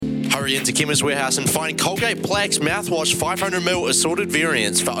Hurry into Chemist Warehouse and find Colgate Plaques mouthwash 500ml assorted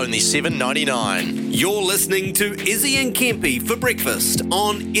variants for only $7.99. You're listening to Izzy and Kempy for breakfast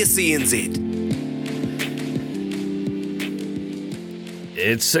on SENZ.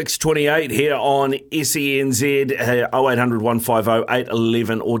 It's 6:28 here on SENZ, 0800 150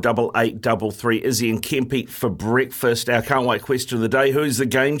 811 or 8833. Izzy and Kempy for breakfast. Our can't wait question of the day. Who's the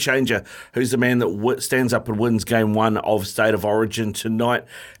game changer? Who's the man that stands up and wins game one of State of Origin tonight?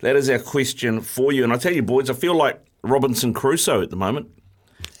 That is our question for you. And I tell you, boys, I feel like Robinson Crusoe at the moment.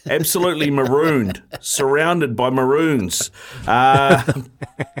 Absolutely marooned, surrounded by maroons. As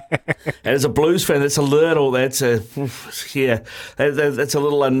a Blues fan, that's a little unnerving.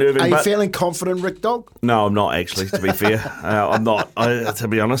 Are you feeling confident, Rick Dog? No, I'm not actually. To be fair, I'm not. To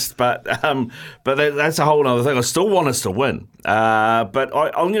be honest, but that's a whole other thing. I still want us to win, but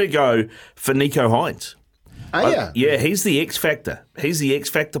I'm going to go for Nico Hines. Oh, yeah? Yeah, he's the X Factor. He's the X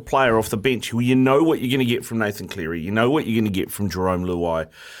Factor player off the bench. You know what you're going to get from Nathan Cleary. You know what you're going to get from Jerome Luai.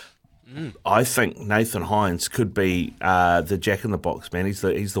 I think Nathan Hines could be the jack-in-the-box, man. He's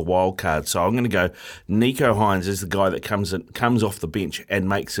the wild card. So I'm going to go Nico Hines is the guy that comes off the bench and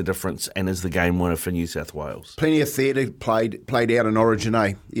makes a difference and is the game winner for New South Wales. Plenty of theatre played out in Origin,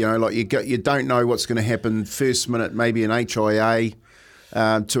 eh? You know, like you don't know what's going to happen first minute, maybe an HIA.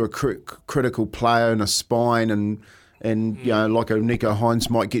 To a critical player in a spine and you know, like a Nico Hines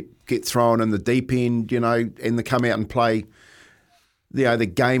might get thrown in the deep end, you know, and they come out and play, you know, the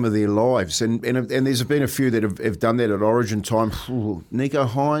game of their lives. And there's been a few that have done that at Origin time. Ooh, Nico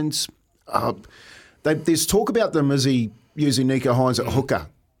Hines, there's talk about them as using Nico Hines at hooker.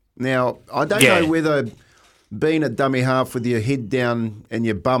 Now, I don't know whether being a dummy half with your head down and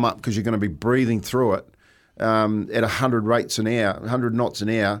your bum up because you're going to be breathing through it, at 100 knots an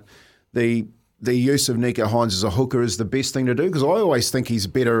hour, the use of Nico Hines as a hooker is the best thing to do, because I always think he's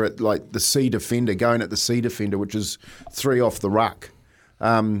better at like the C defender, going at the C defender, which is 3 off the ruck,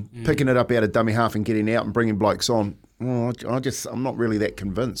 picking it up out of dummy half and getting out and bringing blokes on. I'm not really that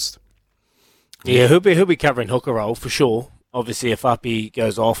convinced. Yeah, he'll be covering hooker role for sure. Obviously, if Api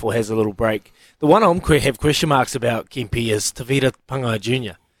goes off or has a little break, the one I have question marks about Kempy is Tavita Pangai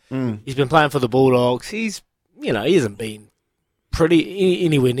Jr. He's been playing for the Bulldogs. He hasn't been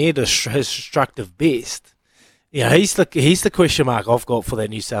anywhere near his destructive best. You know, he's the question mark I've got for that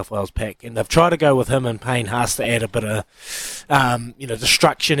New South Wales pack, and they've tried to go with him and Payne Haas to add a bit of,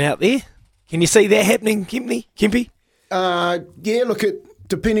 destruction out there. Can you see that happening, Kempy? Yeah. Look,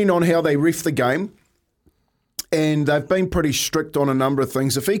 depending on how they ref the game, and they've been pretty strict on a number of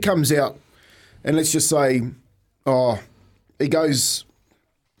things. If he comes out and let's just say, he goes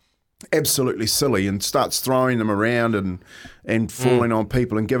absolutely silly and starts throwing them around and falling on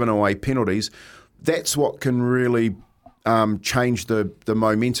people and giving away penalties, that's what can really change the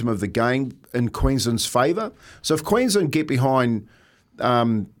momentum of the game in Queensland's favour. So if Queensland get behind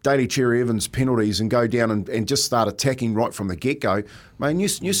Daly Cherry Evans' penalties and go down and just start attacking right from the get-go,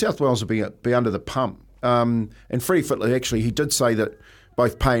 New South Wales will be under the pump. And Freddie Fittler, actually, he did say that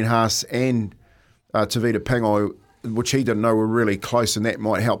both Payne Haas and Tavita Pangai, which he didn't know were really close, and that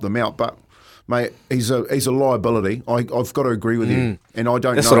might help them out. But, mate, he's a liability. I've got to agree with you. And I don't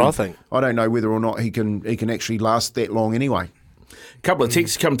know. That's what I think. I don't know whether or not he can actually last that long anyway. A couple of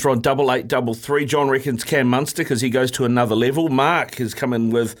texts come through on 8833. John reckons Cam Munster because he goes to another level. Mark has come in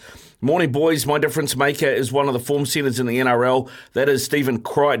with, morning boys, my difference maker is one of the form centres in the NRL. That is Stephen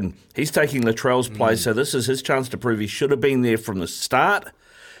Crichton. He's taking Latrell's place, so this is his chance to prove he should have been there from the start.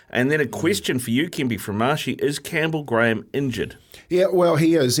 And then a question for you, Kempy, from Marshy. Is Campbell Graham injured? Yeah, well,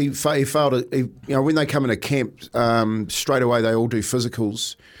 he is. He failed. When they come into camp, straight away they all do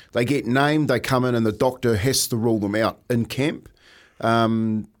physicals. They get named, they come in, and the doctor has to rule them out in camp.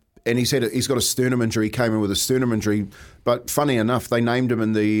 And he's got a sternum injury. He came in with a sternum injury. But funny enough, they named him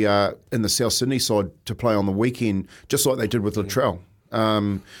in the South Sydney side to play on the weekend, just like they did with Latrell.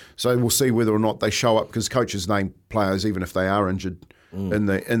 So we'll see whether or not they show up, because coaches name players even if they are injured in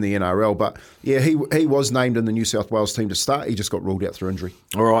the NRL. But yeah, he was named in the New South Wales team to start. He just got ruled out through injury.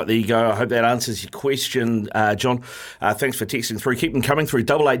 All right, there you go. I hope that answers your question, John. Thanks for texting through. Keep them coming through.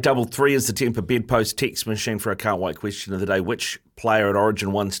 8833 is the Temper Bedpost text machine for a can't wait question of the day. Which player at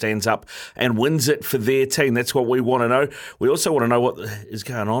Origin 1 stands up and wins it for their team? That's what we want to know. We also want to know what is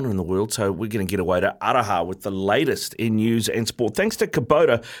going on in the world, so we're going to get away to Araha with the latest in news and sport. Thanks to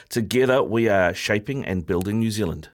Kubota, together we are shaping and building New Zealand.